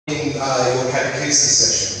your Catechesis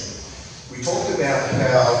session, we talked about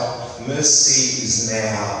how mercy is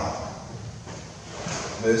now.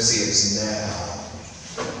 Mercy is now.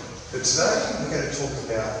 But today we're going to talk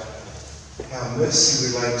about how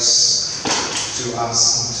mercy relates to us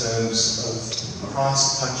in terms of Christ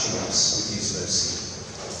touching us with his mercy.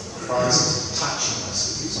 Christ touching us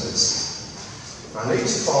with his mercy. I need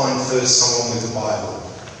to find first someone with a Bible.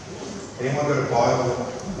 Anyone got a Bible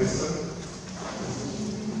with them?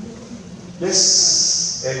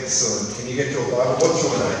 Yes? Excellent. Can you get your Bible? What's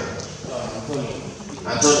your name?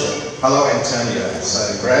 Antonio. Hello, Antonio. So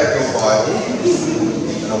grab your Bible,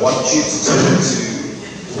 and I want you to turn to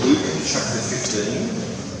Luke chapter 15.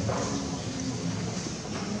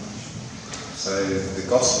 So the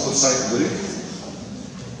Gospel of St. Luke.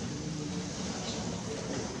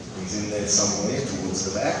 He's in there somewhere towards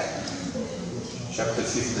the back. Chapter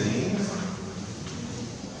 15.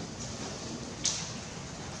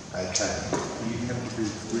 Okay. Are you happy to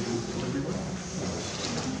read to everyone?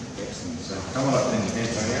 Excellent. So come on up then,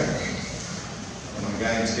 Antonio. And I'm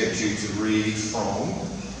going to get you to read from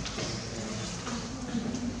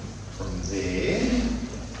there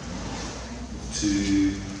to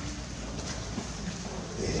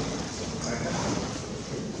there. Okay.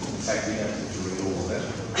 In fact, we don't have to read all of that.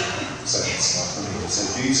 So it's not familiar. So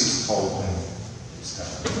Jesus told them.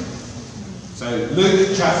 So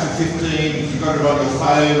Luke chapter 15, if you've got it on your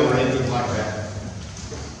phone or anything like that.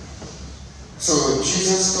 So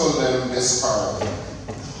Jesus told them this parable.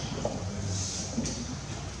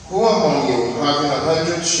 Who among you, having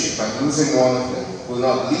 100 sheep and losing one of them, will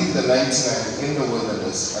not leave the 99 in the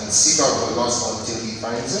wilderness and seek out the lost until he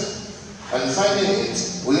finds it? And finding it,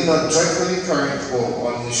 will he not joyfully carry it home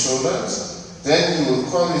on his shoulders? Then he will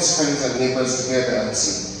call his friends and neighbors together and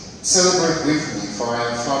say, "Celebrate with me, for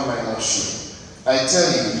I have found my lost sheep." I tell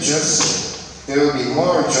you, just so, there will be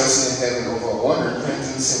more rejoicing in heaven over one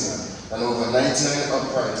repentant sinner than over 99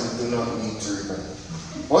 upright who do not need to repent.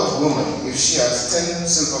 What woman, if she has 10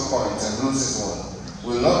 silver coins and loses one,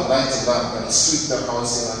 will not light a lamp and sweep the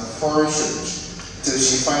house in and flourish it till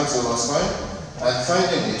she finds the lost coin? And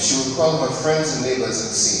finding it, she will call her friends and neighbors and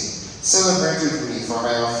say, "Celebrate with me, for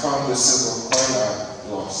I have found the silver coin I have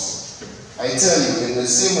lost." I tell you, in the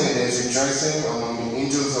same way there is rejoicing among the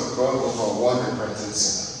angels of God over one repentant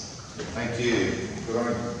sinner. Thank you. We want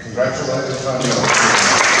to congratulate Antonio.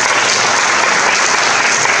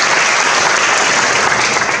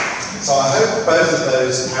 So I hope both of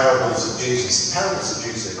those parables of Jesus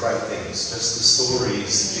are great things, just the stories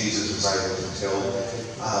that Jesus was able to tell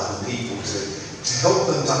the people to help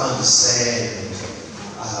them to understand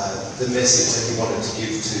the message that he wanted to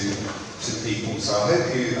give to people. So I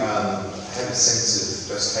hope you have a sense of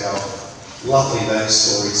just how lovely those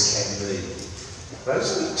stories can be. But I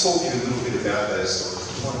just want to talk to you a little bit about those stories.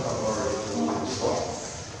 Do you mind if I borrow it for as well?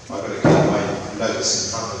 I've got to keep my notes in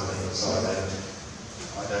front of me so I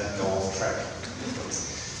don't go off track.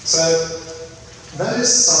 So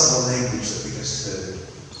notice some of the language that we just heard.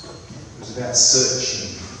 It was about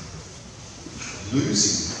searching,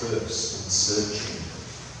 losing first and searching,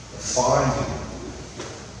 finding,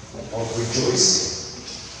 of rejoicing,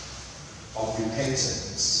 of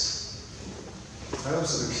repentance. Those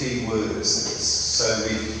are the key words. So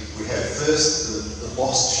we have first the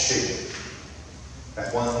lost sheep,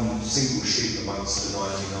 that one single sheep amongst the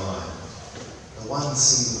 99. The one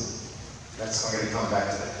single, I'm going to come back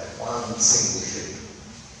to that one single sheep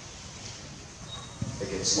that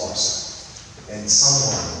gets lost. And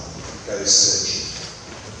someone goes searching.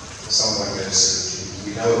 Someone goes searching.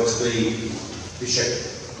 We know it to be the shepherd.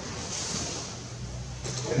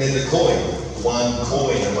 And then the coin, one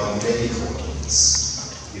coin among many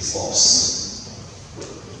coins, is lost.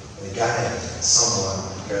 And again, someone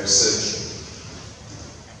goes searching.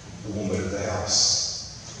 The woman of the house.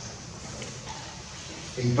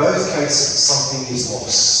 In both cases, something is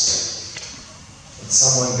lost. And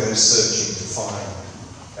someone goes searching to find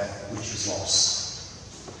that which is lost.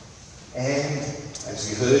 And, as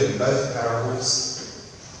we heard in both parables,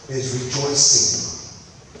 there's rejoicing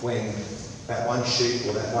when that one sheep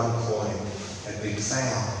or that one coin had been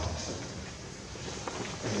found.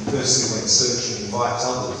 And the person who went searching invites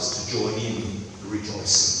others to join in the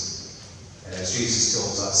rejoicing. And as Jesus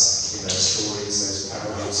tells us in those stories, those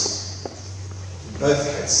parables, in both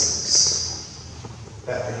cases,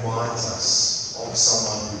 that reminds us of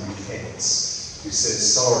someone who repents, who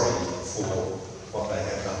says sorry for what they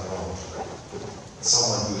have done wrong.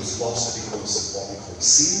 Someone who is lost because of what we call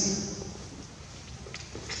sin,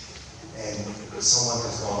 and someone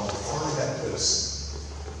has gone to find that person,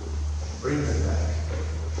 bring them back,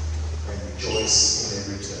 and rejoice in their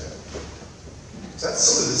return. So that's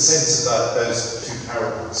sort of the sense of those two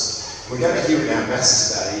parables. We're going to hear in our Mass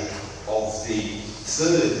today of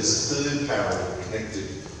there's a third parable connected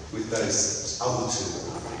with those other two,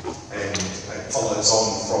 and it follows on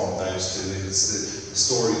from those two. It's the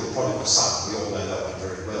story of the prodigal son. We all know that one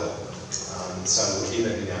very well. So we'll hear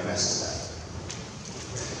that in our Mass today.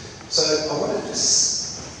 So I want to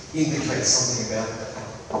just indicate something about that.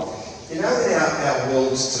 You know, in our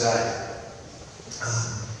world today,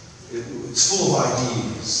 it's full of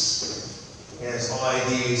ideas. There's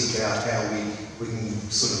ideas about how we can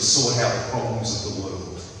sort of sort out the problems of the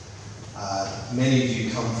world. Many of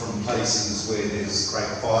you come from places where there's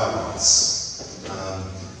great violence.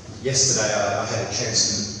 Yesterday I had a chance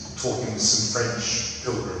to talking with some French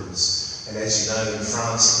pilgrims, and as you know, in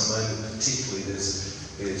France at the moment particularly,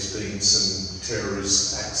 there's been some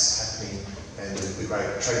terrorist acts happening, and the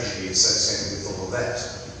great tragedy associated with all of that.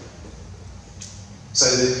 So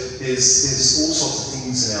there's all sorts of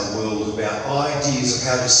things in our world about ideas of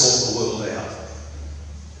how to sort the world out.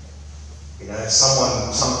 You know,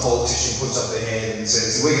 some politician puts up their hand and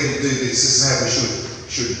says, we're going to do this is how we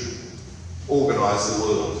should organise the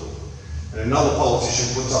world. And another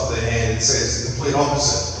politician puts up their hand and says the complete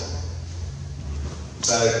opposite.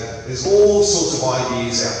 So there's all sorts of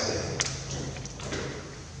ideas out there.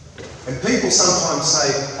 And people sometimes say,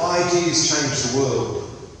 ideas change the world.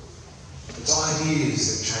 It's ideas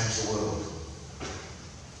that change the world.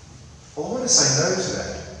 Well, I want to say no to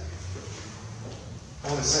that. I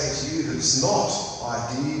want to say to you that it's not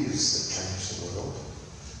ideas that change the world.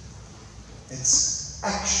 It's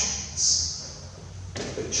actions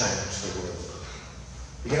that change the world.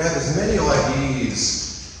 You can have as many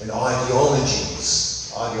ideas and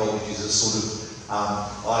ideologies. Ideologies are sort of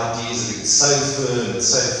ideas that are so firm and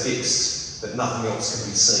so fixed that nothing else can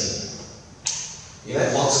be seen. You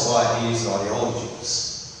have lots of ideas and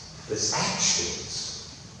ideologies. There's actions,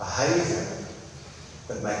 behaviour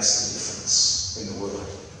that makes the difference in the world.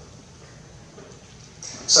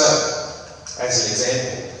 So, as an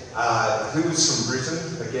example, who's from Britain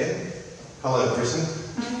again? Hello, Britain.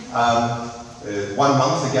 1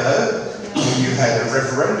 month ago, you had a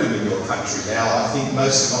referendum in your country. Now, I think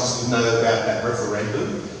most of us would know about that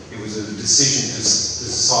referendum. It was a decision to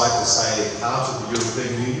decide to stay part of the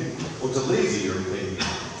European Union or to leave the European Union.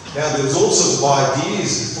 Now, there was all sorts of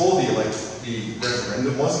ideas before the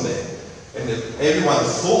referendum, wasn't there? And everyone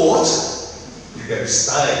thought you're going to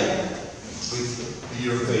stay with the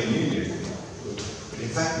European Union. But in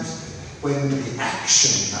fact, when the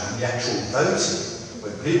action came, the actual voting,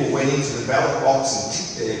 when people went into the ballot box and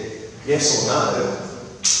ticked their yes or no,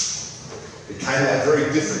 it came out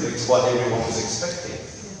very differently to what everyone was expecting.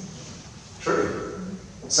 True.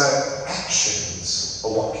 So actions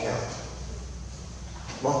are what count,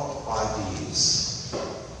 not ideas.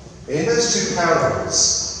 In those two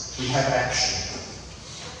parables, we have action.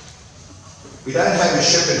 We don't have a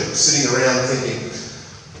shepherd sitting around thinking,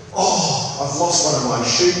 oh, I've lost one of my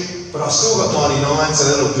sheep, but I've still got 99, so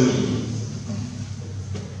that'll do.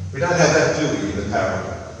 We don't have that, do we, in the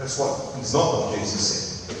parable? It's not what Jesus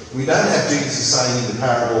said. We don't have Jesus saying in the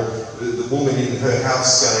parable, the woman in her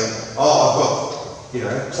house going, oh, I've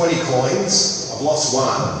got, 20 coins, I've lost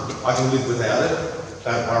one, I can live without it,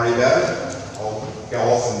 don't worry about it, I'll go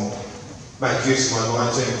off and make use of my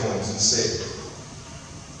 19 coins instead.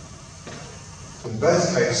 In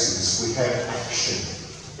both cases, we have action.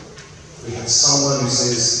 We have someone who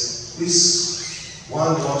says, this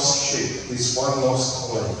one lost sheep, this one lost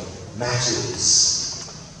coin matters.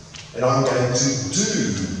 And I'm going to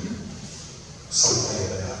do something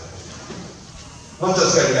about it. Not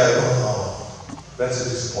just going to go, oh, that's a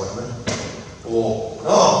disappointment. Or,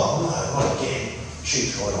 oh, no, not again.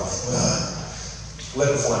 Sheep right off. Let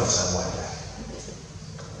her find its own way back.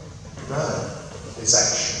 No, it's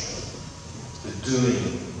action. The doing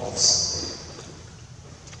of something.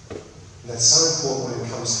 And that's so important when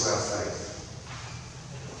it comes to our faith.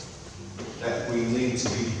 That we need to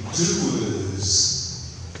be doers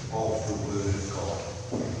of the Word of God.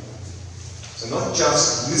 So not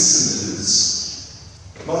just listeners,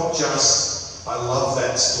 not just, I love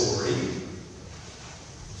that story,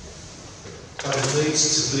 but it needs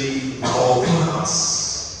to be involved in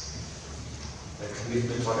us. A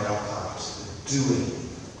commitment on our part, the doing.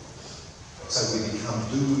 So we become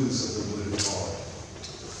doers of the Word of God.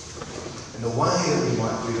 And the way that we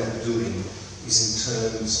might do that doing is in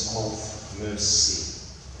terms of mercy.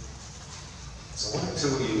 So I want to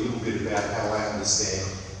tell you a little bit about how I understand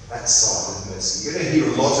that side of mercy. You're going to hear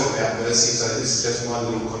a lot about mercy, so this is just my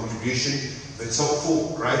little contribution. If it's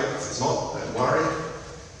helpful, great. If it's not, don't worry.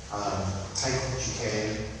 Take what you can,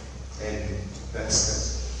 and that's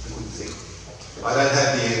the good thing. I don't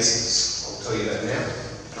have the answers. I'll tell you that now.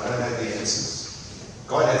 I don't have the answers.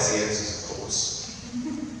 God has the answers, of course.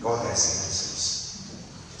 God has the answers.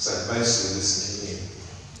 So mostly listen to Him.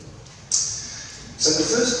 So the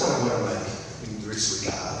first point I want to make in this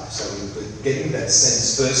regard, so we're getting that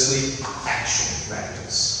sense, firstly, action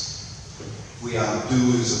matters. We are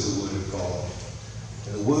doers of the Word of God.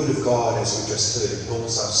 And the Word of God, as we just heard,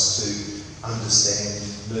 helps us to understand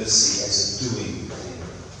mercy as a doing thing,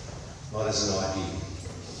 not as an idea.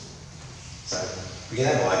 So we can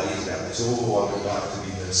have ideas about this. Oh, I would like to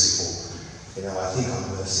be merciful. You know, I think I'm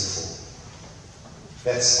merciful.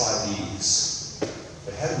 That's ideas.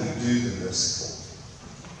 But how do we do the merciful?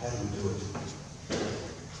 How do we do it?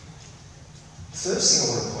 The first thing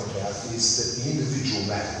I want to point out is that the individual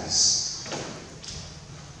matters.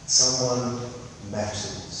 Someone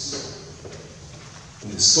matters. In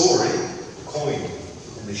the story, the coin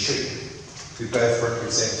and the sheep, who both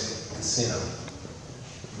represent the sinner,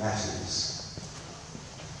 matters.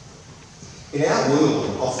 In our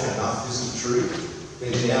world, often enough, isn't it true?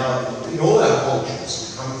 In all our cultures,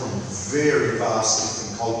 we come from very vast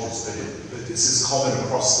different cultures, but this is common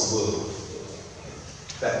across the world,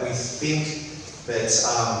 that we think that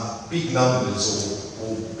big numbers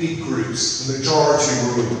or big groups, the majority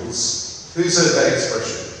rules. Who's heard that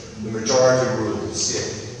expression? The majority rules.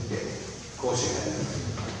 Yeah, of course you have.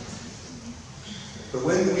 But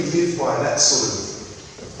when we live by that sort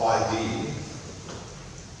of idea,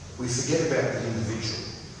 we forget about the individual.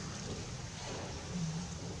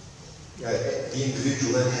 You know, the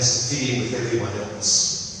individual then has to fit in with everyone else.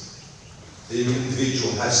 The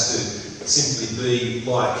individual has to simply be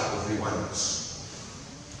like everyone else.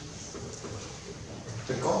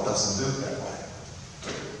 But God doesn't do it that way.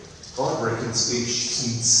 God reckons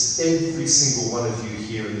every single one of you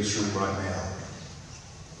here in this room right now.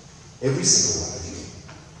 Every single one of you.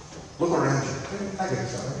 Look around you. Take it,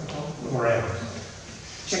 look around.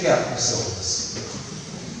 Check out yourselves.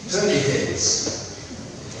 Turn your heads.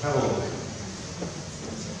 Have a look.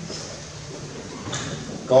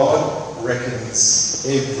 God reckons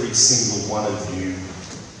every single one of you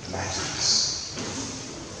matters.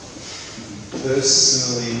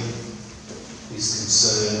 Personally is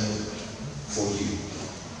concerned for you.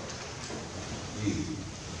 You.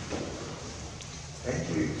 And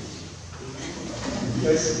you.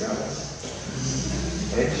 Yes, it does.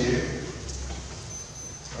 And you.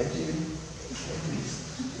 And you. And you.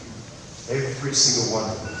 Every single one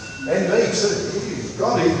of them. And me too.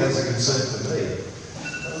 God even has a concern for me.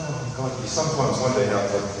 Oh God, you sometimes wonder how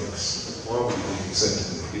God thinks. Why would he be concerned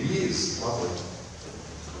for me? But he is. Lovely.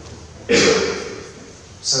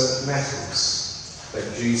 So it matters that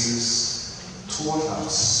Jesus taught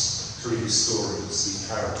us through his stories, these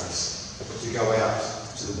parables, to go out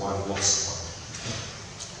to the one lost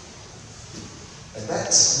one. And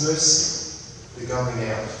that's mercy, the going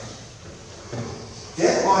out. You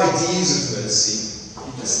have ideas of mercy.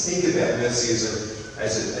 You just think about mercy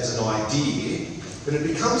as an idea, but it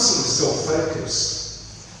becomes sort of self-focused.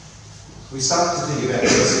 We start to think about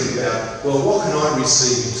mercy about, well, what can I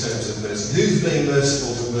receive in terms of mercy? Who's being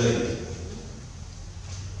merciful to me?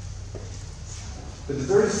 But the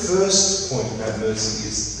very first point about mercy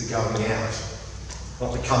is the going out,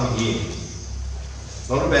 not the coming in.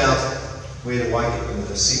 Not about where do I get the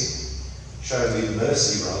mercy? Show me the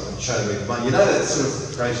mercy rather than show me the money. You know that sort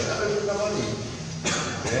of phrase, show me the money.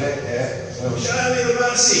 Yeah. Well, show me the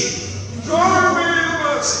mercy. Show me the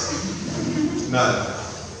mercy. No.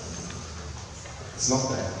 It's not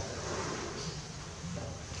that.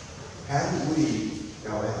 How do we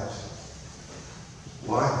go out?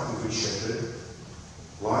 Like the Good Shepherd,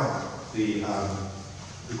 like the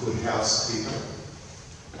good housekeeper,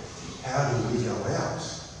 how do we go out?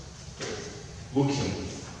 Looking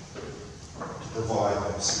to provide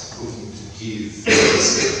mercy, looking to give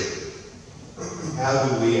mercy. How do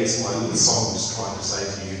we, as my little song was trying to say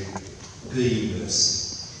to you, be mercy?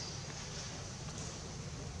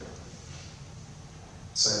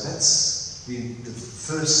 So that's the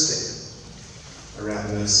first step around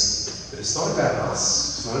mercy. But it's not about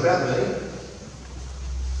us, it's not about me,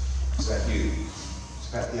 it's about you, it's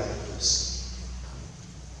about the other person.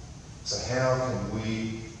 So how can we,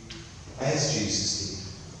 as Jesus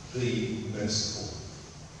did, be merciful?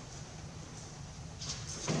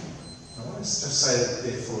 I want to just say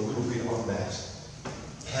therefore a little bit on that.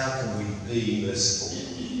 How can we be merciful?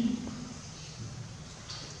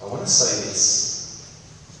 I want to say this.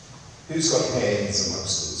 Who's got hands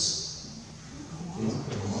amongst us?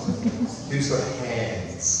 Who's got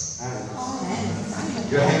hands?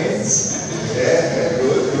 Your hands? Yeah,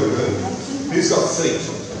 good. Who's got feet?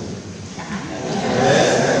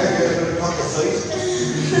 Yeah, pump the feet.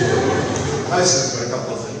 Most of us got a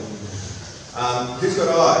couple of things. Who's got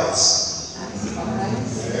eyes?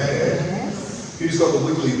 Yeah. Who's got the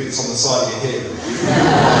wiggly bits on the side of your head?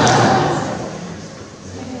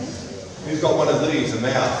 Who's got one of these, a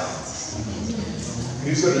mouth?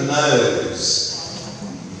 Who's got a nose?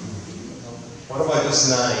 What have I just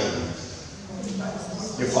named?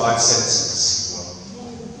 Your 5 senses.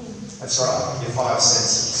 That's right, your 5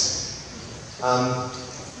 senses.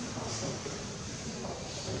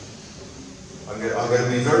 I'm going to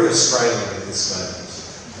be very Australian at this moment.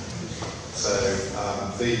 So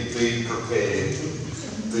be prepared.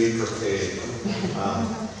 Be prepared.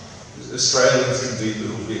 Australians can be a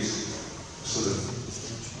little bit sort of.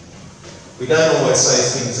 We don't always say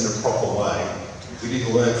things in a proper way. We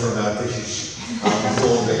didn't learn from our British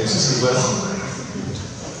forebears too well.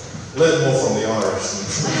 Learn more from the Irish.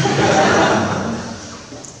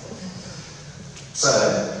 So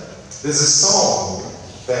there's a song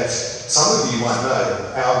that some of you might know,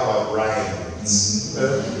 Our God Reigns.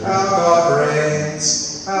 Our God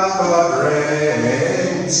reigns, our God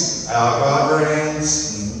reigns, our God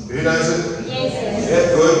reigns. Who knows it? Yes. Yeah,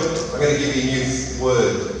 good. I'm going to give you a new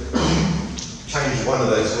word. Change one of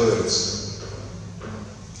those words.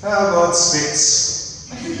 Our God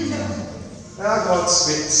spits. Our God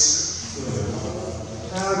spits.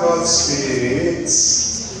 Our God spits.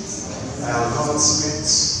 Our God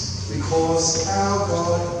spits. Because our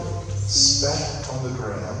God spat on the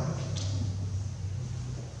ground,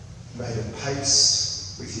 made a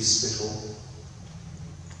paste with his spittle,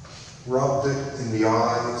 rubbed it in the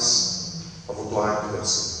eyes of a blind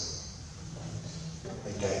person,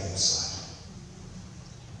 and gave him sight.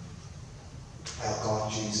 Our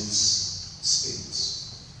God Jesus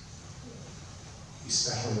spits. He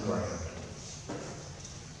spat on the ground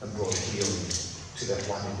and brought healing to that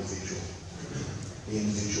one individual, the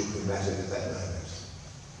individual who mattered at that moment.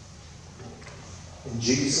 And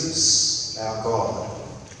Jesus, our God,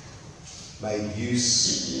 made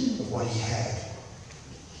use of what he had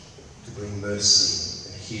to bring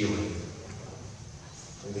mercy and healing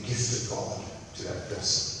and the gift of God to that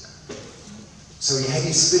person. So he had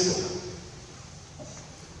his spittle,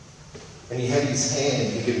 and he had his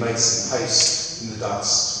hand. He could make some paste in the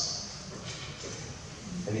dust,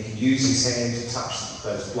 and he could use his hand to touch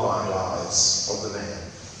those blind eyes of the man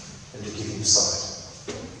and to give him sight.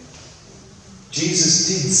 Jesus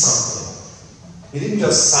did something. He didn't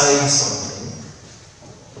just say something,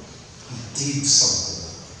 he did something.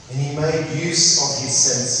 And he made use of his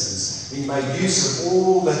senses. He made use of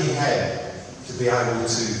all that he had to be able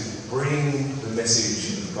to bring the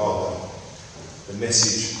message of God, the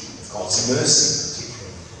message of God's mercy,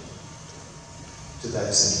 particularly, to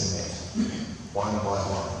those that he met, one by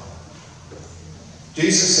one.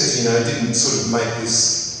 Jesus, as you know, didn't sort of make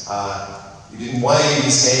this, he didn't wave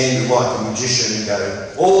his hand like a magician and go,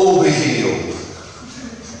 all be healed,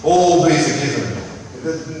 all be forgiven.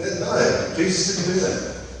 No, Jesus didn't do that.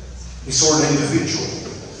 He saw an individual,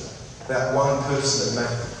 that one person that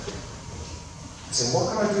mattered. He said, what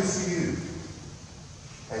can I do for you?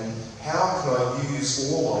 And how can I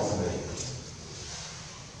use all of me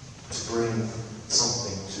to bring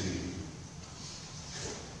something to you?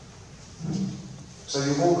 So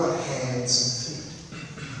you've all got hands and feet.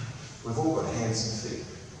 We've all got hands and feet.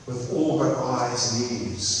 We've all got eyes and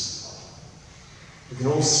ears. We can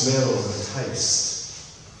all smell and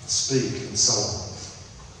taste, speak and so on.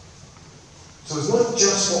 So it's not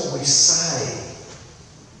just what we say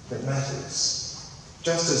that matters,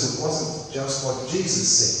 just as it wasn't just what Jesus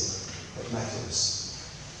said that matters.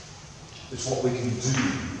 It's what we can do,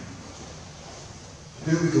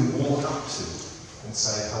 who we can walk up to and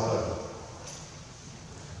say hello,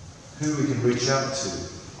 who we can reach out to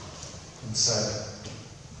and say,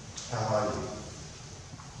 how are you?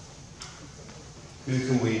 Who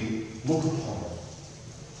can we look upon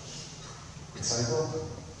and say, welcome?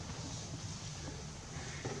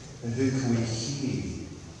 And who can we hear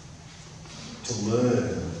to learn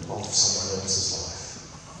of someone else's life?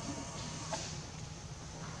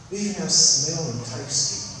 Even our smell and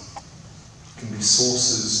tasting can be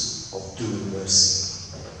sources of doing mercy.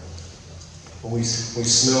 When we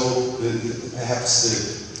smell perhaps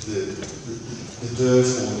the dirt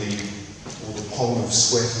or the pond of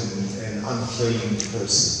sweat and unclean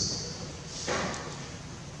person,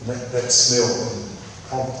 and that smell can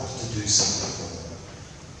prompt us to do something for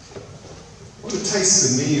them. Or to taste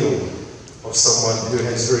the meal of someone who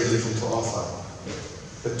has very little to offer,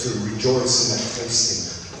 but to rejoice in that tasting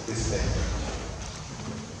with them.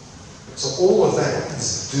 So all of that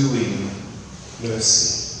is doing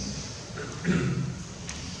mercy.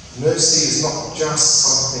 Mercy is not just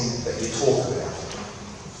something that you talk about.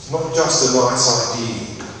 It's not just a nice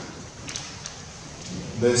idea.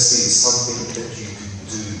 Mercy is something that you can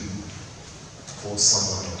do for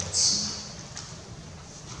someone else.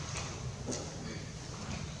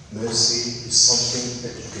 Mercy is something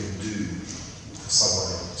that you can do for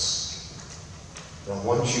someone else. And I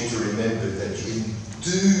want you to remember that you can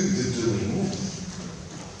do the doing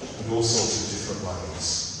in all sorts of different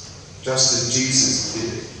ways. Just as Jesus did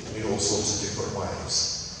it in all sorts of different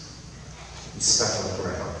ways. He spat on the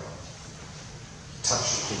ground,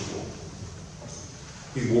 touched people,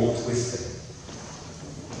 he walked with them.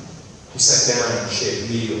 He sat down and shared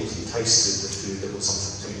meals, he tasted the food that was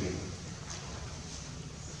offered to him.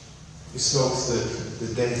 He smelt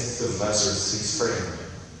the death of Lazarus, his friend,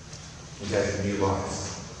 and gave him new life.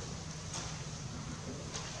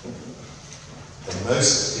 And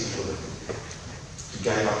most particularly, he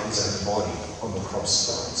gave up his own body on the cross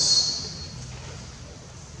for us.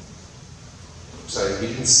 So he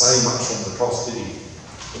didn't say much on the cross, did he?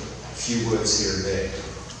 A few words here and there.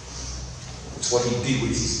 It's what he did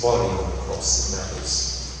with his body on the cross that matters.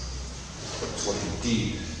 It's what he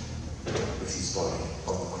did with his body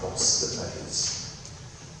on the cross that matters.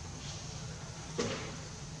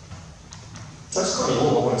 So that's kind of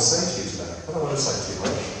all I want to say to you today. I don't want to say too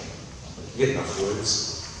much. You get enough words.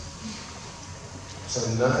 So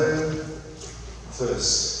know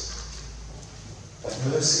first that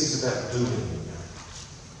mercy is about doing,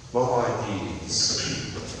 not ideas.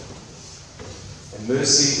 And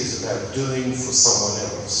mercy is about doing for someone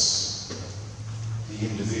else. The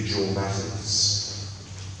individual matters.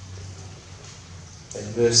 And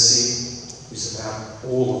mercy is about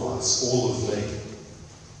all of us, all of me,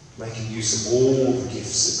 making use of all the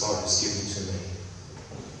gifts that God has given to me.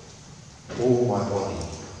 All my body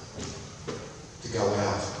to go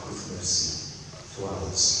out with mercy to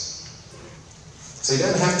others. So you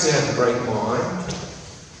don't have to have a great mind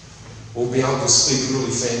or be able to speak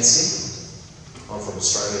really fancy. I'm from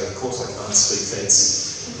Australia, of course I can't speak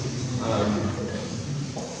fancy.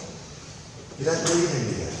 You don't need any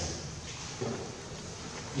of that.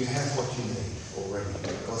 You have what you need already.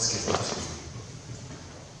 God's given it to you.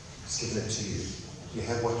 He's given it to you. You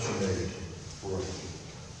have what you need already.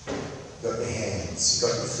 You've got your hands,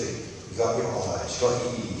 you've got your feet, you've got your eyes, you've got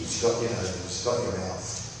your ears, you've got your nose, you've got your mouth,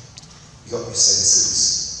 you've got your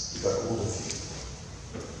senses, you've got all of you.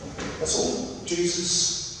 That's all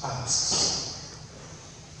Jesus asks.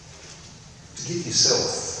 To give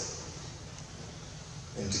yourself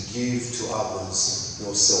and to give to others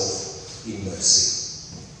yourself in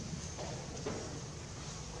mercy.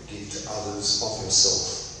 To give to others of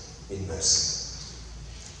yourself in mercy.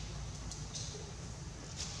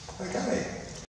 Okay.